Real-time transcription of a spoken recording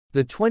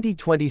The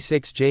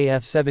 2026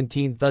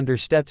 JF-17 Thunder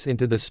steps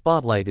into the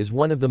spotlight as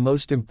one of the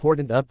most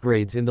important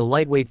upgrades in the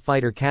lightweight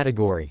fighter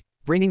category,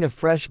 bringing a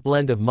fresh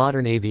blend of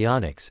modern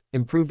avionics,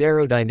 improved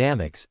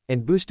aerodynamics,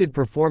 and boosted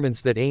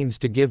performance that aims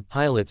to give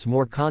pilots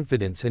more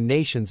confidence and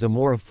nations a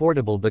more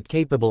affordable but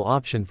capable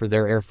option for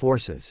their air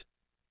forces.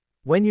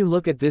 When you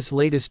look at this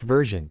latest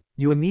version,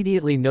 you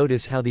immediately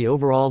notice how the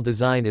overall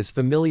design is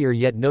familiar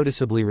yet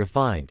noticeably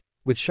refined,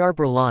 with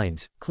sharper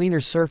lines,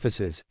 cleaner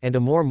surfaces, and a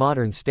more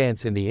modern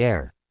stance in the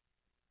air.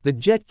 The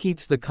jet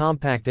keeps the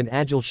compact and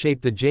agile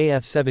shape the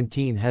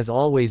JF-17 has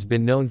always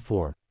been known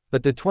for,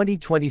 but the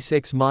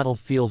 2026 model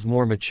feels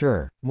more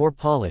mature, more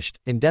polished,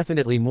 and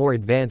definitely more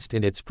advanced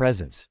in its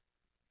presence.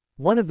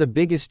 One of the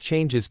biggest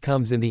changes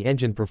comes in the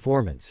engine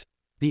performance.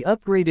 The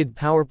upgraded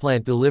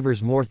powerplant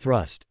delivers more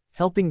thrust,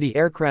 helping the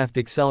aircraft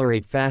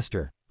accelerate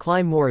faster,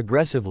 climb more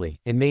aggressively,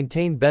 and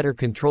maintain better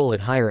control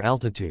at higher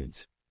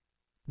altitudes.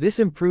 This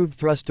improved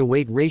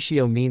thrust-to-weight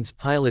ratio means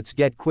pilots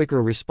get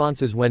quicker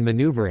responses when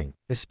maneuvering,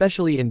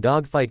 especially in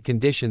dogfight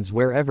conditions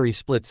where every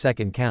split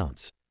second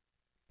counts.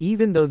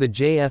 Even though the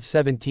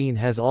JF-17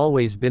 has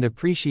always been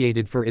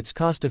appreciated for its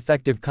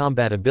cost-effective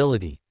combat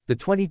ability, the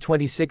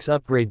 2026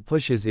 upgrade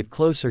pushes it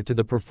closer to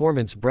the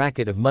performance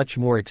bracket of much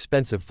more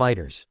expensive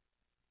fighters.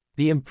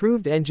 The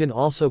improved engine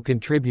also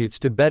contributes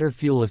to better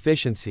fuel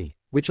efficiency,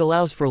 which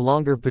allows for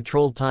longer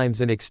patrol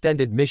times and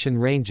extended mission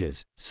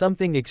ranges,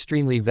 something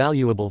extremely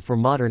valuable for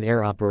modern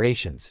air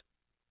operations.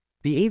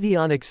 The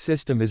avionics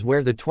system is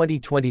where the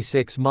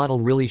 2026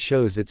 model really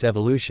shows its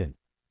evolution.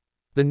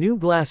 The new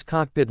glass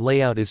cockpit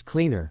layout is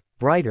cleaner,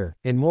 brighter,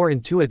 and more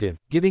intuitive,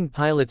 giving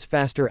pilots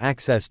faster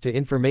access to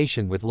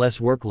information with less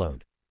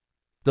workload.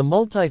 The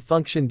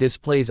multi-function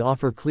displays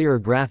offer clearer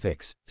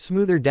graphics,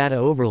 smoother data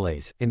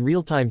overlays, and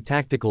real-time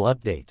tactical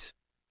updates.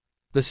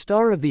 The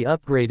star of the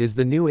upgrade is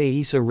the new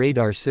AESA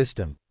radar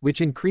system, which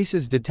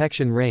increases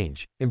detection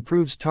range,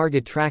 improves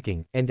target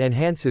tracking, and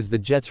enhances the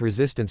jet's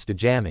resistance to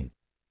jamming.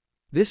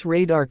 This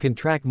radar can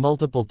track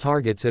multiple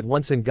targets at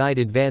once and guide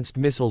advanced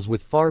missiles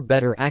with far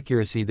better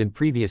accuracy than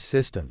previous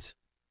systems.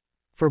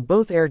 For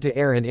both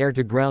air-to-air and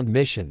air-to-ground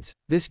missions,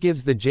 this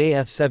gives the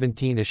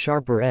JF-17 a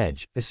sharper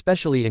edge,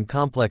 especially in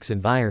complex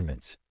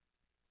environments.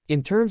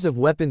 In terms of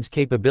weapons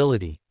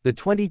capability, the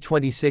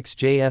 2026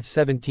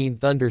 JF-17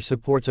 Thunder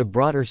supports a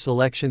broader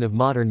selection of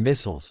modern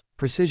missiles,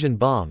 precision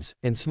bombs,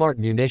 and smart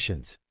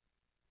munitions.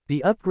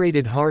 The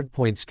upgraded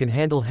hardpoints can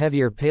handle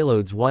heavier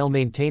payloads while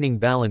maintaining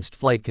balanced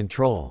flight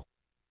control.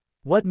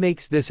 What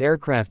makes this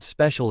aircraft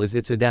special is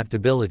its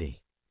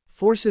adaptability.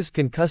 Forces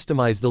can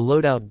customize the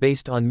loadout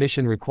based on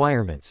mission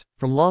requirements,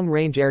 from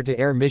long-range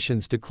air-to-air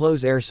missions to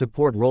close air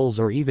support roles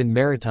or even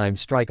maritime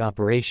strike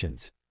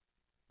operations.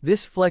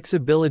 This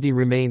flexibility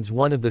remains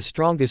one of the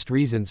strongest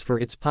reasons for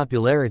its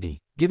popularity,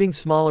 giving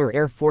smaller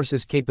air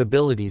forces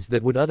capabilities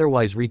that would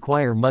otherwise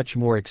require much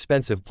more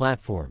expensive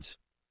platforms.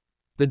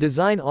 The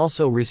design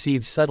also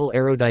receives subtle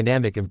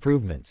aerodynamic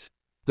improvements.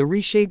 The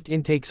reshaped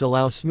intakes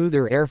allow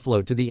smoother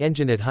airflow to the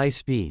engine at high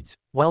speeds,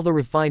 while the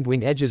refined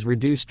wing edges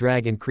reduce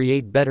drag and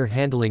create better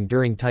handling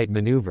during tight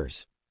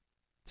maneuvers.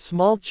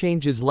 Small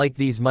changes like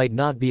these might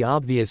not be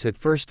obvious at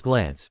first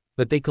glance,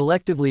 but they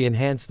collectively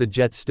enhance the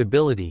jet's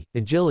stability,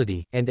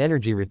 agility, and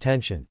energy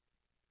retention.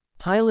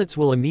 Pilots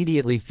will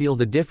immediately feel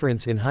the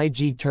difference in high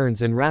G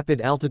turns and rapid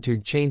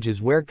altitude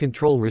changes where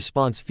control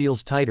response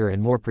feels tighter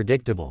and more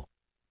predictable.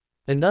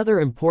 Another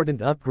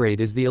important upgrade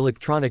is the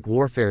electronic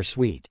warfare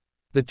suite.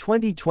 The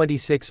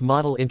 2026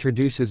 model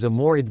introduces a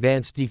more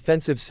advanced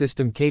defensive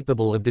system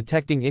capable of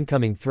detecting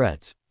incoming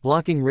threats,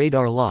 blocking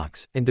radar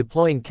locks, and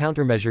deploying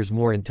countermeasures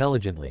more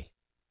intelligently.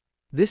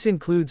 This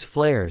includes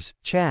flares,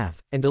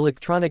 chaff, and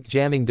electronic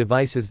jamming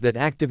devices that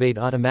activate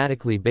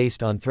automatically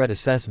based on threat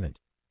assessment.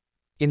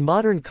 In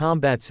modern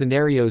combat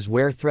scenarios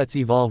where threats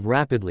evolve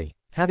rapidly,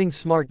 having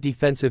smart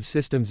defensive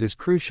systems is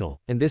crucial,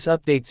 and this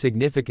update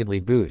significantly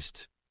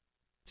boosts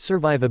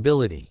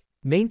survivability.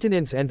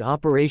 Maintenance and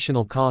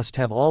operational cost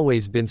have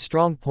always been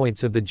strong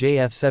points of the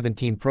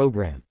JF-17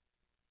 program.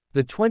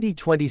 The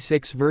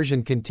 2026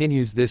 version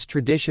continues this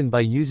tradition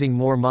by using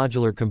more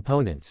modular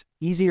components,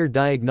 easier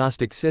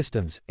diagnostic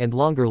systems, and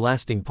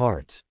longer-lasting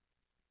parts.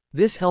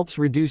 This helps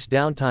reduce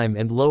downtime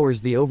and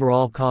lowers the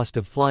overall cost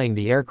of flying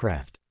the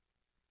aircraft.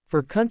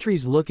 For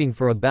countries looking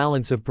for a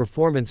balance of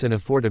performance and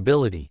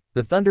affordability,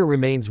 the Thunder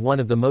remains one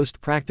of the most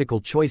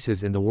practical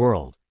choices in the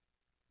world.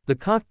 The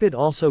cockpit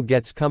also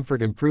gets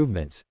comfort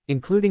improvements,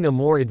 including a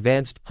more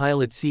advanced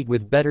pilot seat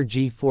with better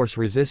G-force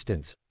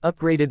resistance,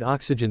 upgraded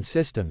oxygen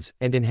systems,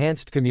 and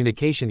enhanced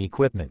communication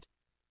equipment.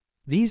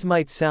 These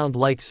might sound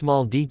like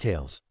small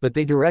details, but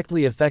they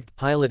directly affect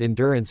pilot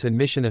endurance and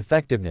mission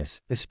effectiveness,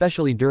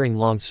 especially during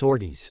long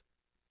sorties.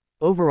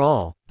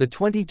 Overall, the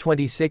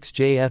 2026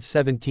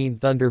 JF-17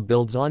 Thunder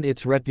builds on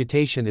its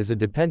reputation as a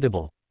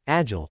dependable,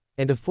 agile,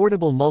 and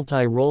affordable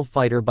multi-role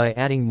fighter by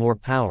adding more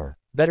power,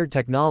 better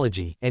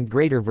technology, and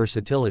greater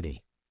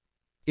versatility.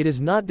 It is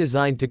not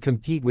designed to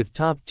compete with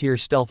top-tier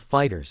stealth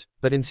fighters,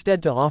 but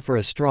instead to offer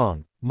a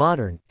strong,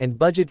 modern, and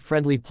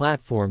budget-friendly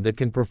platform that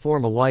can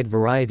perform a wide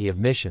variety of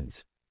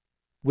missions.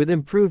 With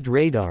improved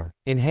radar,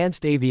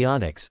 enhanced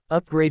avionics,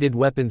 upgraded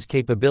weapons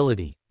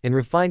capability, and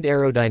refined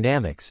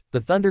aerodynamics,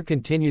 the Thunder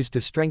continues to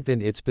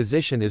strengthen its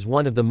position as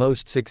one of the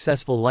most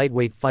successful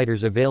lightweight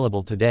fighters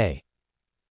available today.